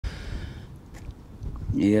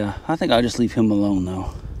Yeah, I think I'll just leave him alone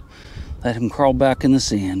though. Let him crawl back in the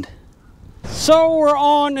sand. So we're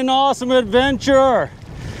on an awesome adventure.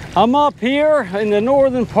 I'm up here in the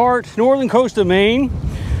northern coast of Maine,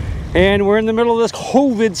 and we're in the middle of this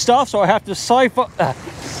COVID stuff, so I have to self-isolate.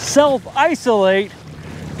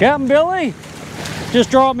 Captain Billy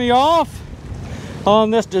just dropped me off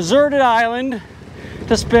on this deserted island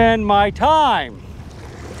to spend my time.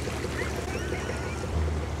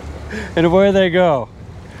 And away they go.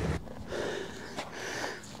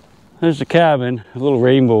 There's the cabin, a little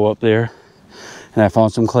rainbow up there, and I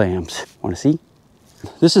found some clams. Want to see?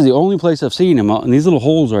 This is the only place I've seen them, out in these little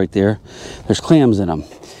holes right there. There's clams in them.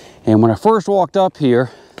 And when I first walked up here,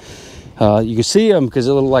 you could see them because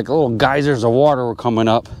like little geysers of water were coming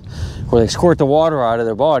up, where they squirt the water out of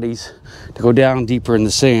their bodies to go down deeper in the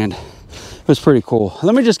sand. It was pretty cool.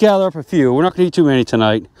 Let me just gather up a few. We're not going to eat too many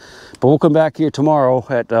tonight, but we'll come back here tomorrow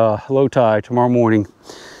at low tide, tomorrow morning,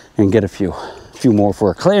 and get a few more for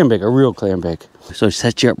a clambake, a real clambake. So I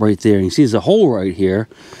set you up right there, and you see there's a hole right here,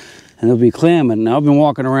 and there'll be clamming. Now I've been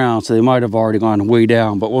walking around, so they might have already gone way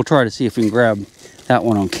down, but we'll try to see if we can grab that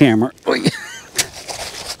one on camera.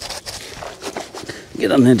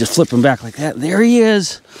 Get on there, just flip him back like that. There he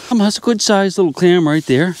is. That's a good sized little clam right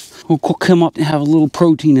there. We'll cook him up and have a little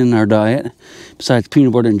protein in our diet, besides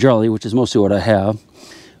peanut butter and jelly, which is mostly what I have.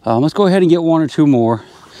 Let's go ahead and get one or two more,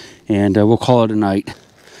 and we'll call it a night.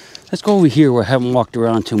 Let's go over here where I haven't walked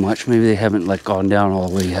around too much. Maybe they haven't like gone down all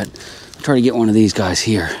the way yet. I'll try to get one of these guys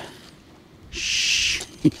here. Shh.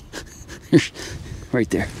 Right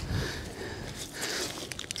there.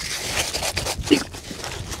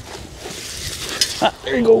 Ah,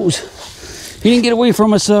 there he goes. He didn't get away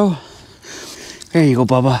from us though. There you go,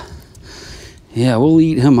 Bubba. Yeah, we'll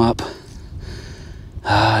eat him up.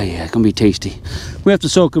 Ah, yeah, it's gonna be tasty. We have to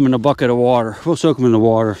soak him in a bucket of water. We'll soak him in the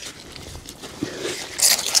water.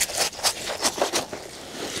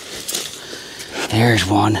 There's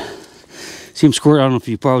one. See him squirt. I don't know if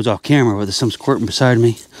you probably was off camera, but there's some squirting beside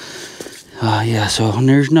me. Yeah, so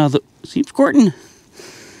there's another. See him squirting?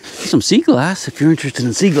 Some sea glass, if you're interested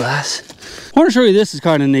in sea glass. I want to show you this is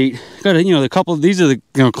kind of neat. Got a, the couple. These are the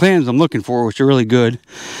clams I'm looking for, which are really good.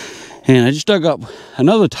 And I just dug up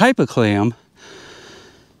another type of clam.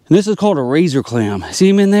 And this is called a razor clam.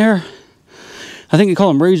 See them in there? I think they call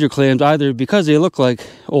them razor clams either because they look like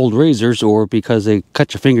old razors or because they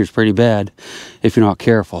cut your fingers pretty bad if you're not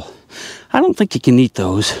careful. I don't think you can eat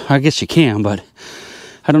those. I guess you can, but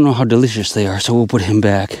I don't know how delicious they are, so we'll put him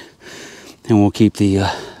back. And we'll keep the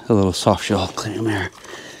little soft shell clam there.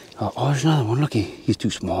 Oh, there's another one. Looky, he's too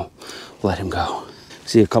small. We'll let him go.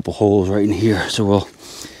 See a couple holes right in here, so we'll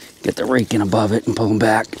get the rake in above it and pull him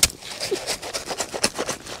back.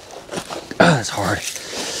 Oh, that's hard.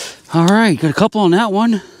 All right, got a couple on that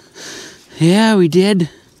one. Yeah, we did.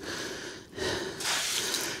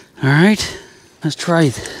 All right, let's try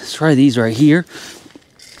these right here.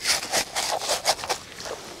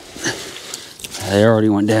 They already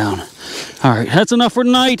went down. All right, that's enough for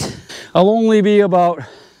tonight. I'll only be about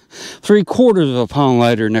 3/4 of a pound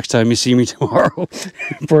lighter next time you see me tomorrow,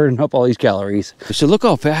 burning up all these calories. So look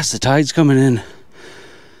how fast the tide's coming in.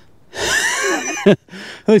 At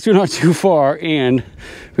least we're not too far, and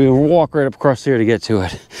we will walk right up across here to get to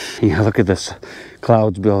it. Yeah, look at this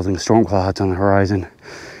clouds building, storm clouds on the horizon,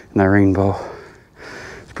 and that rainbow.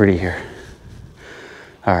 It's pretty here.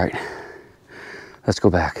 All right, let's go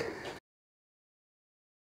back.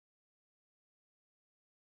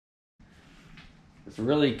 It's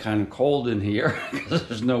really kind of cold in here because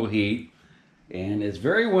there's no heat, and it's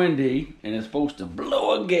very windy, and it's supposed to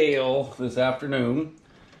blow a gale this afternoon,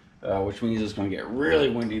 which means it's going to get really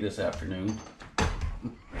windy this afternoon. I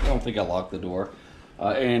don't think I locked the door.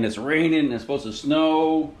 And it's raining, and it's supposed to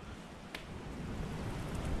snow.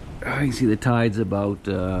 You can see the tide's about,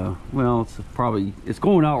 well, it's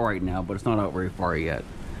going out right now, but it's not out very far yet.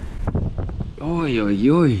 Oy, oy,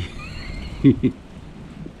 oy.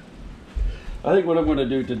 I think what I'm going to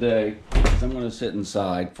do today is I'm going to sit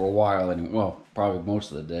inside for a while, and well, probably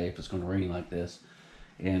most of the day if it's going to rain like this.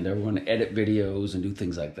 And we're going to edit videos and do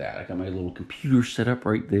things like that. I got my little computer set up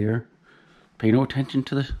right there. Pay no attention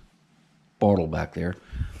to the bottle back there.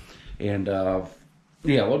 And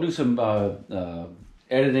yeah, we'll do some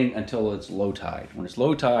editing until it's low tide. When it's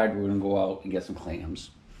low tide, we're going to go out and get some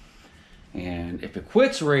clams. And if it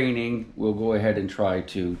quits raining, we'll go ahead and try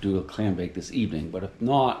to do a clam bake this evening. But if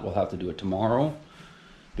not, we'll have to do it tomorrow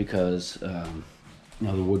because you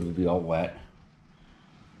know, the wood would be all wet.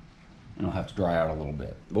 And it'll have to dry out a little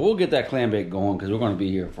bit. But we'll get that clam bake going because we're going to be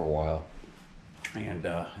here for a while. And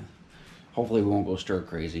hopefully we won't go stir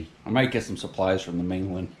crazy. I might get some supplies from the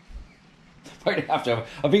mainland. Might have to.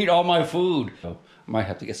 I've eaten all my food. So I might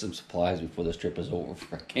have to get some supplies before this trip is over.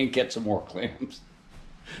 I can't get some more clams.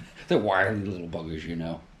 They're wily little buggers, you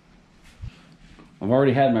know. I've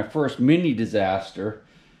already had my first mini disaster.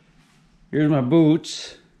 Here's my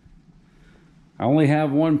boots. I only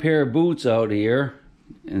have one pair of boots out here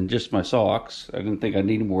and just my socks. I didn't think I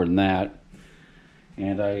needed more than that.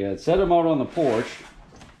 And I set them out on the porch.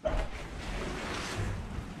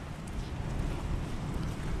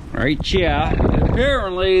 Right, yeah. And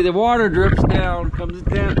apparently the water drips down,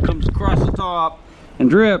 comes across the top and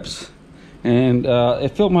drips. And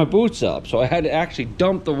it filled my boots up. So I had to actually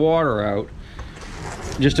dump the water out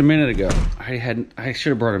just a minute ago. I should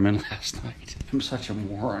have brought them in last night. I'm such a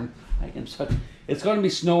moron. It's going to be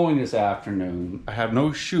snowing this afternoon. I have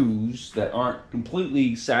no shoes that aren't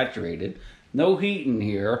completely saturated. No heat in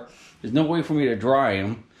here. There's no way for me to dry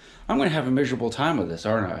them. I'm going to have a miserable time with this,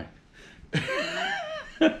 aren't I?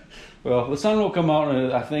 Well, the sun will come out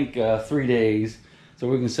in, I think, 3 days. So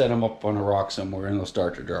we can set them up on a rock somewhere and they'll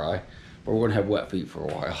start to dry. But we're going to have wet feet for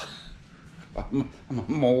a while. I'm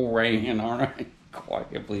a mole rain, aren't I? Oh, I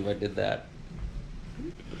can't believe I did that.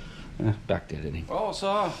 Back to editing. Oh,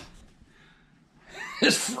 so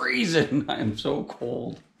it's freezing. I am so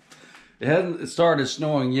cold. It hasn't started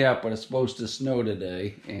snowing yet, but it's supposed to snow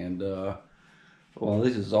today. And, well,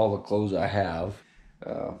 this is all the clothes I have.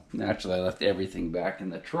 Naturally, I left everything back in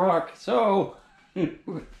the truck. So,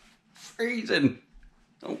 freezing.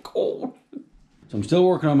 So cold. So I'm still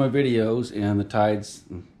working on my videos, and the tide's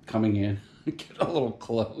coming in. Get a little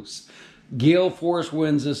close. Gale force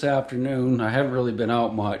winds this afternoon. I haven't really been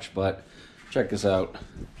out much, but check this out.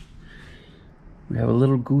 We have a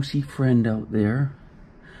little goosey friend out there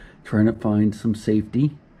trying to find some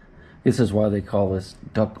safety. This is why they call this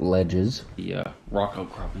duck ledges. The rock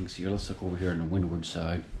outcroppings here. Let's look over here on the windward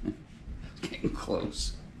side. It's getting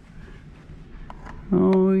close.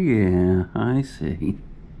 Oh yeah, I see.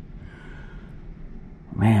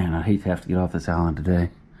 Man, I hate to have to get off this island today.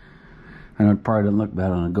 I know it probably doesn't look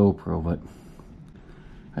bad on a GoPro, but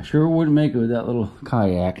I sure wouldn't make it with that little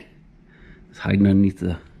kayak. It's hiding underneath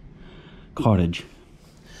the cottage.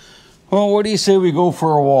 Well, what do you say we go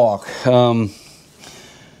for a walk? It's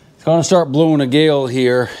going to start blowing a gale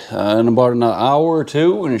here in about an hour or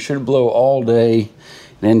two, and it should blow all day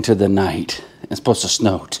and into the night. It's supposed to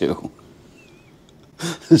snow too.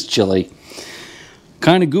 It's chilly.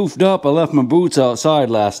 Kind of goofed up. I left my boots outside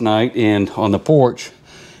last night and on the porch,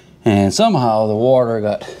 and somehow the water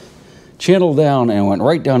got channeled down and went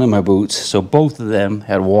right down in my boots. So both of them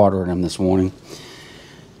had water in them this morning,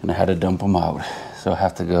 and I had to dump them out. So I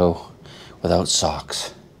have to go without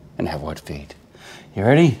socks and have wet feet. You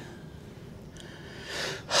ready?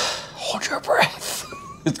 Hold your breath.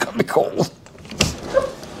 It's gonna be cold.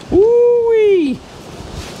 Woo-wee!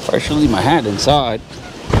 I should leave my hat inside.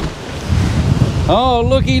 Oh,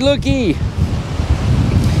 looky, looky.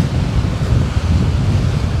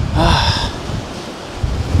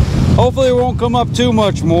 Hopefully it won't come up too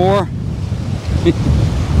much more.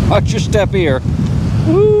 Watch your step here.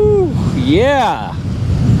 Woo, yeah.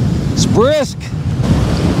 It's brisk.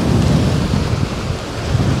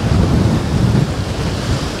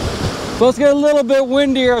 So let's get a little bit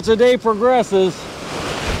windier as the day progresses.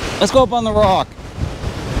 Let's go up on the rock.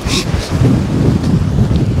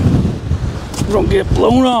 Don't get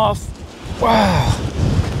blown off. Wow.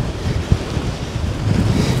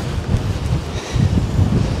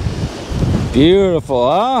 Beautiful,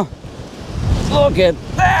 huh? Look at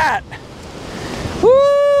that.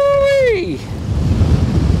 Woo-wee.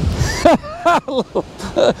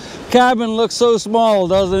 Cabin looks so small,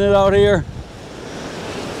 doesn't it, out here?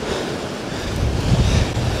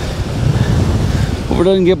 Hope it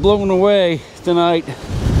doesn't get blown away tonight.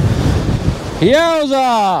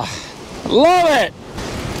 Yowza! Love it!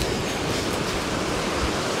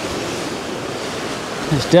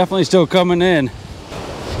 It's definitely still coming in.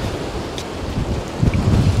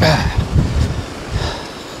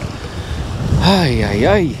 Ay, ay,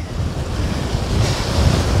 ay.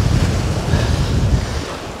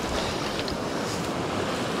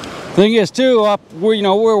 Thing is too,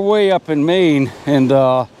 we're way up in Maine, and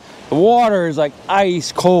the water is like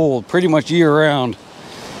ice cold pretty much year round.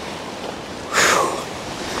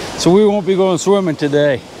 So we won't be going swimming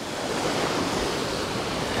today.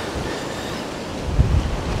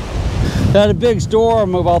 Had a big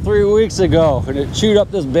storm about 3 weeks ago, and it chewed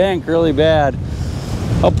up this bank really bad.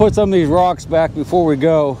 I'll put some of these rocks back before we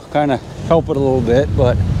go, kind of help it a little bit,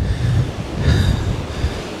 but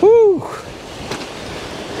whoo!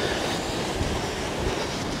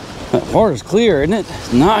 That water's clear, isn't it?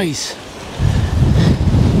 It's nice.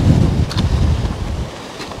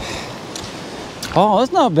 Oh,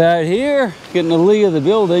 that's not bad here. Getting the lee of the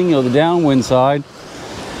building, you know, the downwind side.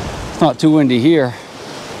 It's not too windy here.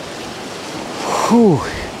 Whew.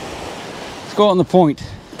 Let's go on the point.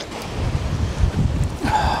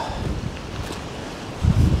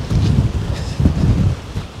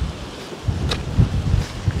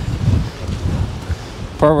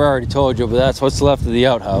 Probably already told you, but that's what's left of the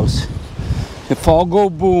outhouse. If all go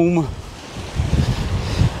boom,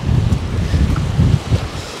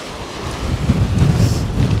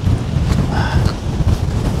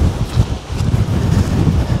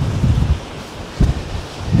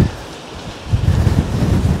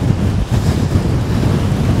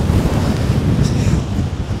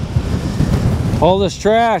 all this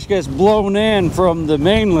trash gets blown in from the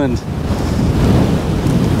mainland.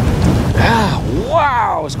 Ah,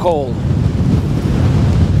 wow, it's cold.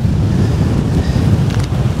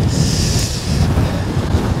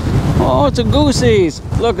 Oh, it's a goosey's.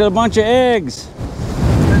 Look at a bunch of eggs.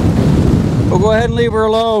 We'll go ahead and leave her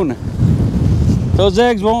alone. Those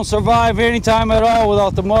eggs won't survive any time at all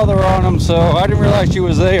without the mother on them, so I didn't realize she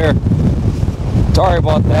was there. Sorry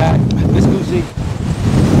about that, Miss Goosey.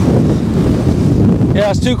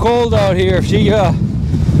 Yeah, it's too cold out here. If she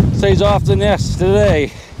stays off the nest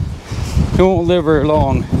today, it won't live very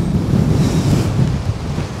long.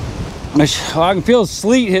 I can feel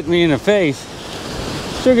sleet hit me in the face.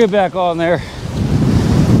 She'll get back on there.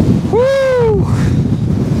 Woo!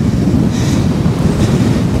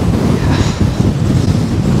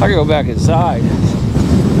 I can go back inside.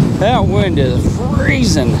 That wind is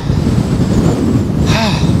freezing.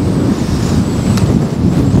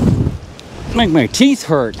 Make my teeth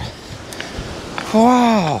hurt.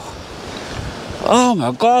 Wow. Oh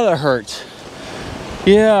my God, that hurts.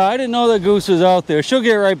 Yeah, I didn't know that goose was out there. She'll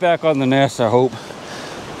get right back on the nest, I hope.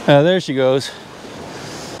 There she goes.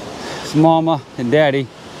 It's Mama and Daddy.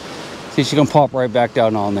 See, she's gonna pop right back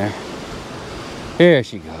down on there. There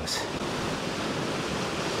she goes.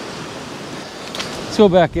 Let's go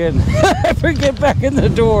back in. Get back in the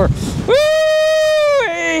door.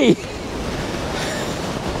 Woo-wee!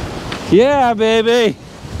 Yeah, baby.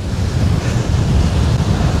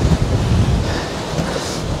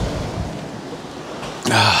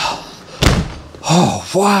 Oh,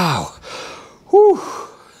 wow. Whew.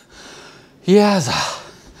 Yes.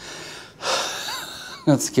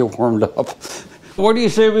 Let's get warmed up. What do you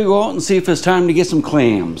say we go out and see if it's time to get some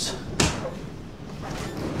clams?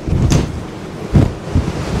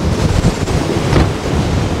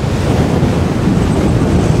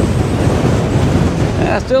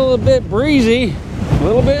 Yeah, still a bit breezy, a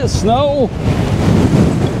little bit of snow.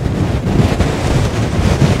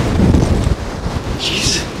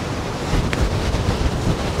 Jeez.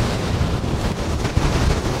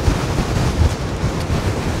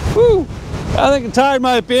 Woo! I think the tide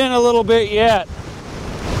might be in a little bit yet.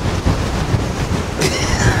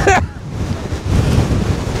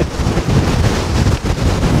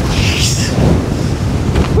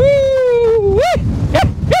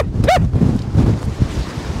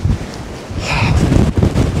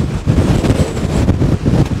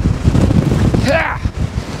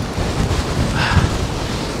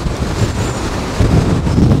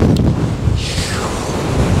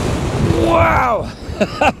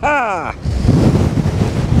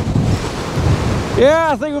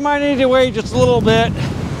 Yeah, I think we might need to wait just a little bit.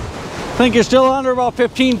 I think you're still under about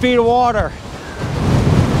 15 feet of water.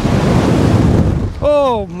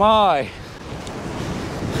 Oh my.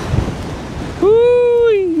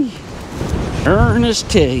 Whoo! Ernest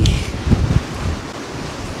T.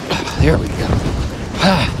 There we go.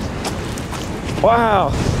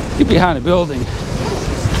 Wow. Get behind the building.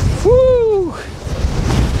 Woo!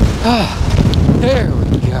 There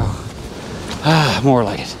we go. More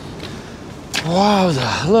like it. Wow,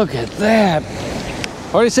 look at that.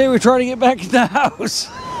 What do you say we try to get back in the house?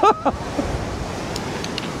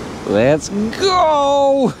 Let's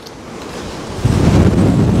go.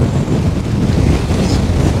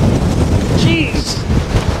 Jeez.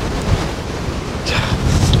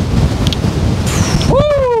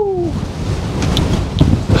 Woo!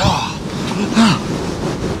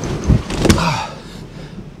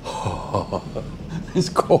 It's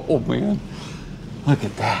cold, man. Look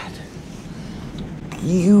at that.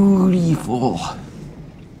 Beautiful.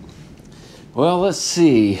 Well, let's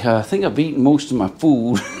see. I think I've eaten most of my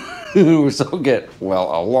food. We still get, well,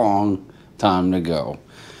 a long time to go.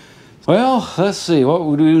 Well, let's see what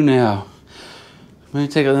we do now. Maybe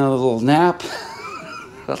take another little nap.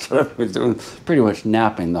 That's what I've been doing. Pretty much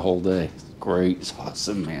napping the whole day. Great. It's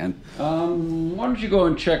awesome, man. Why don't you go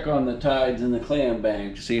and check on the tides in the clam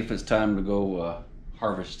bank to see if it's time to go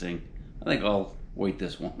harvesting. I think I'll wait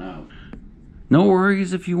this one out. No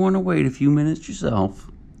worries if you want to wait a few minutes yourself.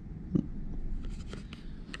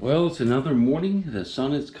 Well, it's another morning. The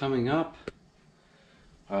sun is coming up.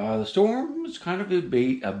 The storm is kind of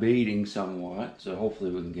abating somewhat, so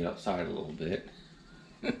hopefully we can get outside a little bit.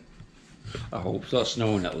 I hope it's not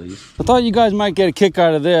snowing at least. I thought you guys might get a kick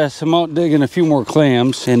out of this. I'm out digging a few more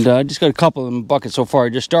clams, and I just got a couple in the bucket so far. I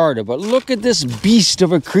just started, but look at this beast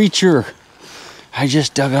of a creature I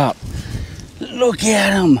just dug up. Look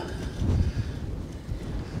at him.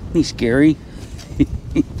 He's scary.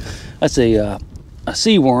 That's a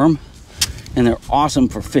sea worm, and they're awesome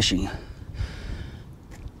for fishing.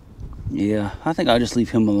 Yeah, I think I'll just leave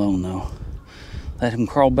him alone though. Let him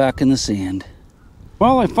crawl back in the sand.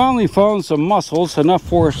 Well, I finally found some mussels, enough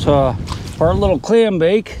for us for our little clam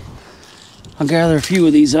bake. I'll gather a few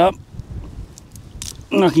of these up.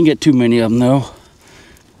 I'm not gonna get too many of them though.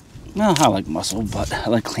 Well, I like mussel, but I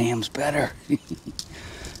like clams better.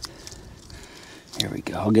 Here we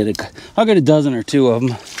go. I'll get a dozen or two of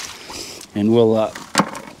them, and we'll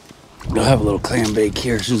have a little clam bake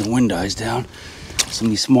here as soon as the wind dies down. Some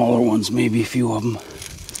of these smaller ones, maybe a few of them.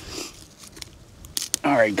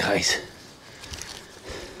 All right, guys.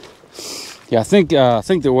 Yeah, I think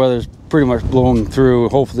the weather's pretty much blowing through.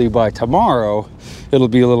 Hopefully by tomorrow, it'll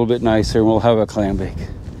be a little bit nicer and we'll have a clam bake.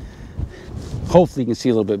 Hopefully you can see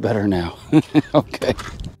a little bit better now. Okay.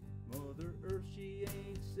 Mother Earth, she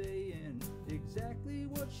ain't saying exactly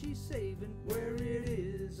what she's saving, where it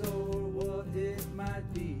is or what it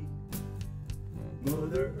might be.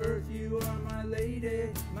 Mother Earth, you are my lady,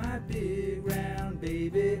 my big round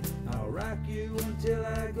baby. I'll rock you until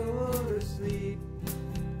I go to sleep.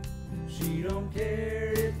 She don't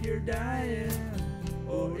care if you're dying,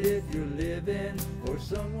 or if you're living, or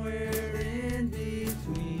somewhere in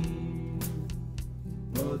between.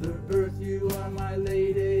 Mother Earth, you are my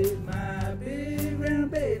lady, my big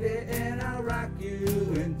round baby, and I'll rock you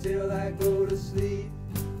until I go to sleep.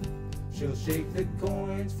 She'll shake the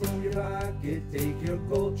coins from your pocket, take your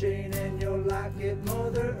gold chain and your locket.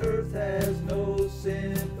 Mother Earth has no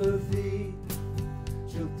sympathy.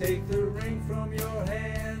 She'll take the ring from your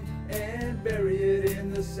hand and bury it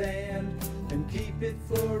in the sand and keep it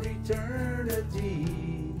for eternity.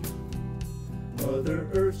 Mother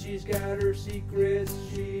Earth, she's got her secrets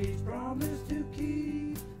she's promised to keep.